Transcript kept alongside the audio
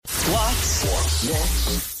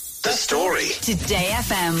What's the story? Today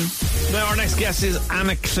FM. Now, our next guest is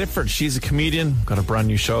Anna Clifford. She's a comedian. Got a brand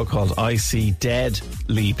new show called I See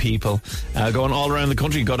Deadly People. Going all around the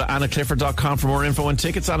country. Go to annaclifford.com for more info and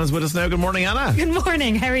tickets. Anna's with us now. Good morning, Anna. Good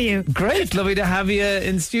morning. How are you? Great. Lovely to have you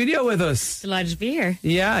in studio with us. Delighted to be here.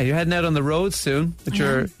 Yeah, you're heading out on the road soon with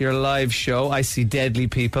your live show, I See Deadly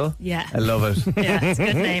People. Yeah. I love it. Yeah, it's a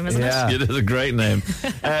good name, isn't Yeah. It is a great name.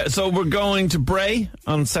 So we're going to Bray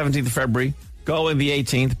on 17th of February. Galway the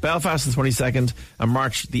 18th, Belfast the 22nd, and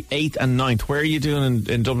March the 8th and 9th. Where are you doing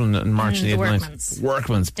in Dublin in March the 8th and 9th?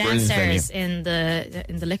 Workman's. Brilliant Downstairs venue.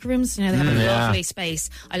 in the liquor rooms, you know, they have a lovely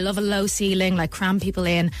space. I love a low ceiling, like cram people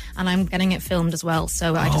in, and I'm getting it filmed as well.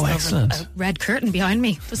 So I just excellent. love a red curtain behind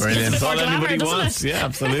me. Just Brilliant. it's a That's bit all more glamour, anybody doesn't wants. it? Yeah,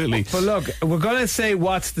 absolutely. But look, we're going to say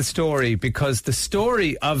what's the story, because the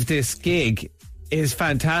story of this gig is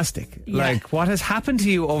fantastic. Yeah. Like, what has happened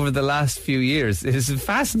to you over the last few years is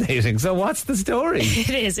fascinating. So what's the story?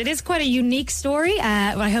 It is quite a unique story.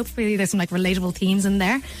 But hopefully there's some like relatable themes in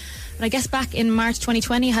there. But I guess back in March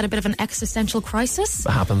 2020, I had a bit of an existential crisis.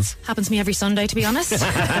 Happens to me every Sunday, to be honest.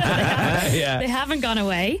 Yeah. They haven't gone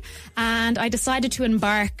away. And I decided to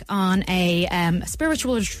embark on a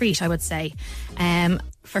spiritual retreat, I would say,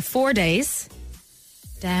 for 4 days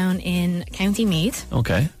down in County Meath.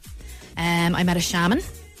 Okay. I met a shaman.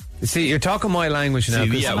 See, you're talking my language now.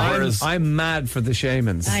 See, 'Cause yeah, whereas- I'm mad for the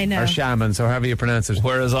shamans. I know. Or shamans, or however you pronounce it.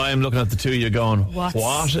 Whereas I am looking at the two of you going,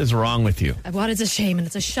 what is wrong with you? What is a shaman?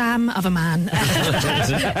 It's a sham of a man.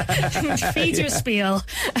 Feeds you a spiel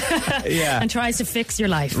Yeah. and tries to fix your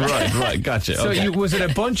life. Right, gotcha. So okay. was it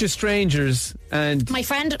a bunch of strangers and... My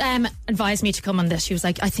friend advised me to come on this. She was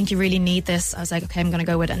like, I think you really need this. I was like, okay, I'm going to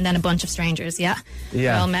go with it. And then a bunch of strangers, yeah. We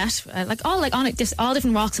all met. All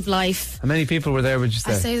different walks of life. How many people were there, would you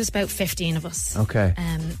I say? say there's about 15 of us. Okay.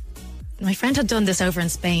 My friend had done this over in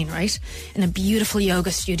Spain, right? In a beautiful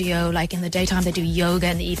yoga studio. Like in the daytime they do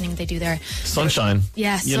yoga, in the evening they do their Sunshine.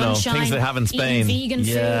 Yeah, You sunshine. know, things they have in Spain. Eating vegan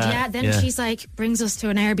food. Yeah, then she's like, brings us to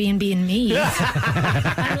an Airbnb in Meath.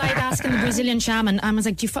 I'm like asking the Brazilian shaman. I was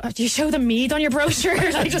like, do you show them Meath on your brochure?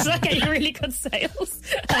 Like, just like getting really good sales.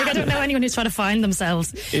 Like, I don't know anyone who's trying to find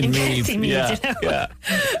themselves in County Meath, yeah, you know? yeah.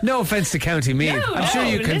 No offence to County Meath. No, I'm sure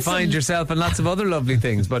you can listen. find yourself in lots of other lovely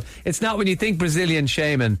things, but it's not when you think Brazilian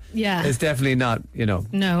shaman. Yeah. It's definitely not, you know.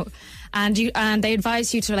 No, and they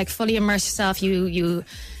advise you to like fully immerse yourself.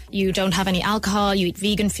 You don't have any alcohol. You eat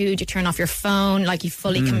vegan food. You turn off your phone. Like you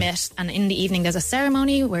fully commit. And in the evening, there's a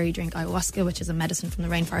ceremony where you drink ayahuasca, which is a medicine from the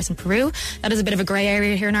rainforest in Peru. That is a bit of a grey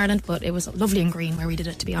area here in Ireland, but it was lovely and green where we did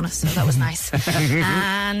it, to be honest. So that was nice.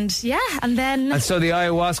 And then. And so the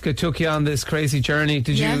ayahuasca took you on this crazy journey.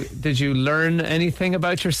 Did you learn anything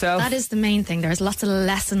about yourself? That is the main thing. There's lots of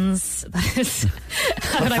lessons. That is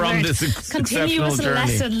what I've From learned. this Continuous exceptional journey.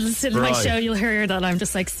 lessons in my Right. show. You'll hear that I'm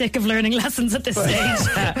just like sick of learning lessons at this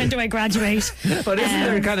stage. When do I graduate? But isn't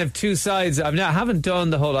there kind of two sides? I haven't done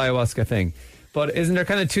the whole ayahuasca thing, but isn't there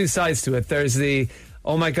kind of two sides to it? There's the,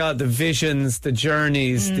 oh my God, the visions, the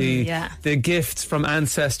journeys, the gifts from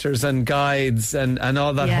ancestors and guides and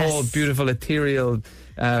all that whole beautiful ethereal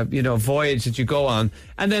voyage that you go on.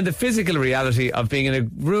 And then the physical reality of being in a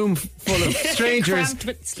room full of strangers Cramped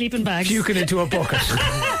with sleeping bags. puking into a bucket.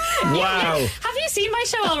 Wow. Have you seen my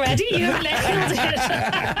show already? You have nailed it.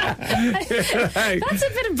 That's a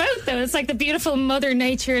bit of both, though. It's like the beautiful Mother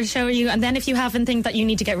Nature showing you, and then if you have anything that you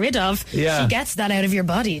need to get rid of, she gets that out of your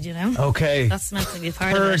body, you know? Okay. That's meant to be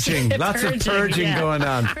part Purging. of it. Lots of purging going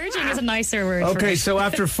on. Purging is a nicer word. for Okay, it. so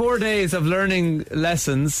after 4 days of learning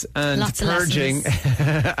lessons and Lots of purging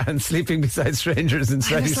and sleeping beside strangers in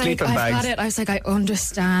I sweaty was like, sleeping I've bags. got it. I was like, I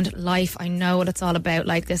understand life. I know what it's all about.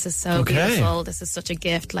 Like, this is so beautiful. This is such a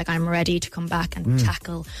gift. Like, I'm ready to come back and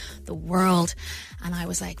tackle the world. And I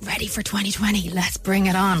was like, ready for 2020. Let's bring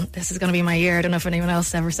it on. This is going to be my year. I don't know if anyone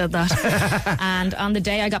else ever said that. And on the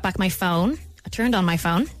day I got back my phone, I turned on my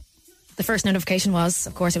phone. The first notification was,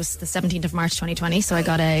 of course, it was the 17th of March 2020, so I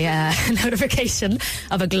got a notification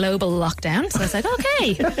of a global lockdown. So I was like,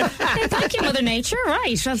 okay, thank you, Mother Nature.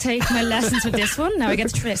 Right, I'll take my lessons with this one. Now I get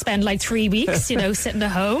to spend like 3 weeks, sitting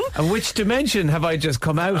at home. And which dimension have I just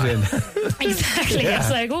come out in? Exactly. Yeah.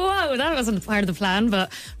 It's like, whoa, that wasn't part of the plan,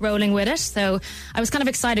 but rolling with it. So I was kind of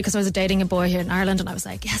excited because I was dating a boy here in Ireland, and I was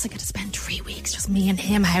like, yes, I get to spend 3 weeks, just me and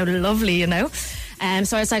him. How lovely, So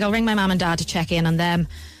I was like, I'll ring my mum and dad to check in on them.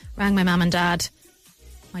 Rang my mum and dad.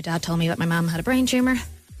 My dad told me that my mum had a brain tumour.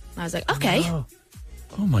 I was like, okay.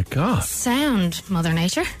 Oh my God. Sound, Mother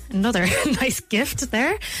Nature. Another nice gift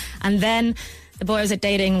there. And then the boy I was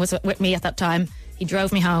dating was with me at that time. He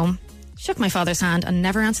drove me home, shook my father's hand, and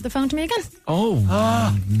never answered the phone to me again.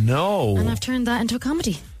 Oh, no. And I've turned that into a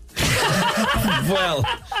comedy. Well,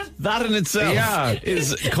 that in itself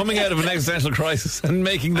is coming out of an existential crisis and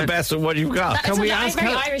making the best of what you've got. Can we ask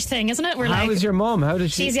very Irish thing, isn't it? How is your mum? How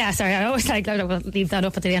does she? Sorry, I always I will leave that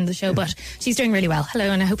up at the end of the show, but she's doing really well. Hello,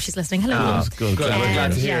 and I hope she's listening. Hello. Oh, good. We're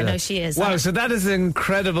glad to hear that. No, she is. Wow, so that is an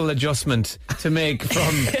incredible adjustment to make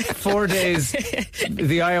from 4 days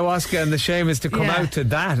the ayahuasca and the Seamus to come out to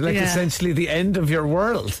that, essentially the end of your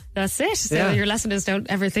world. That's it. So your lesson is don't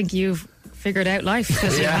ever think you've figured out life,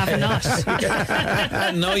 because you have not.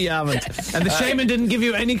 No, you haven't. And the shaman didn't give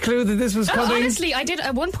you any clue that this was coming? Honestly, I did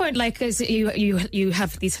at one point, cause you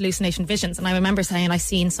have these hallucination visions, and I remember saying I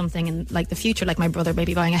seen something in the future, like my brother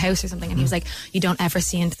maybe buying a house or something, and he was like, you don't ever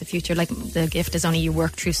see into the future, like the gift is only you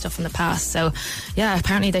work through stuff in the past. So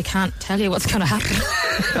apparently they can't tell you what's going to happen.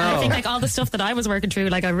 I think all the stuff that I was working through,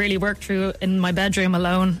 I really worked through in my bedroom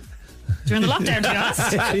alone during the lockdown, to be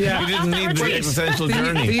honest. You didn't need the existential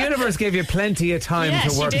journey. The universe gave you plenty of time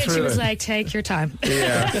to work through it. She was like, take your time.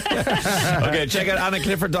 Okay, check out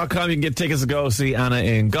AnnaClifford.com. You can get tickets to go see Anna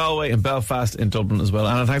in Galway, in Belfast, in Dublin as well.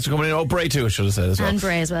 Anna, thanks for coming in. Bray too, I should have said as well. And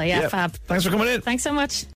Bray as well, fab. Thanks for coming in. Thanks so much.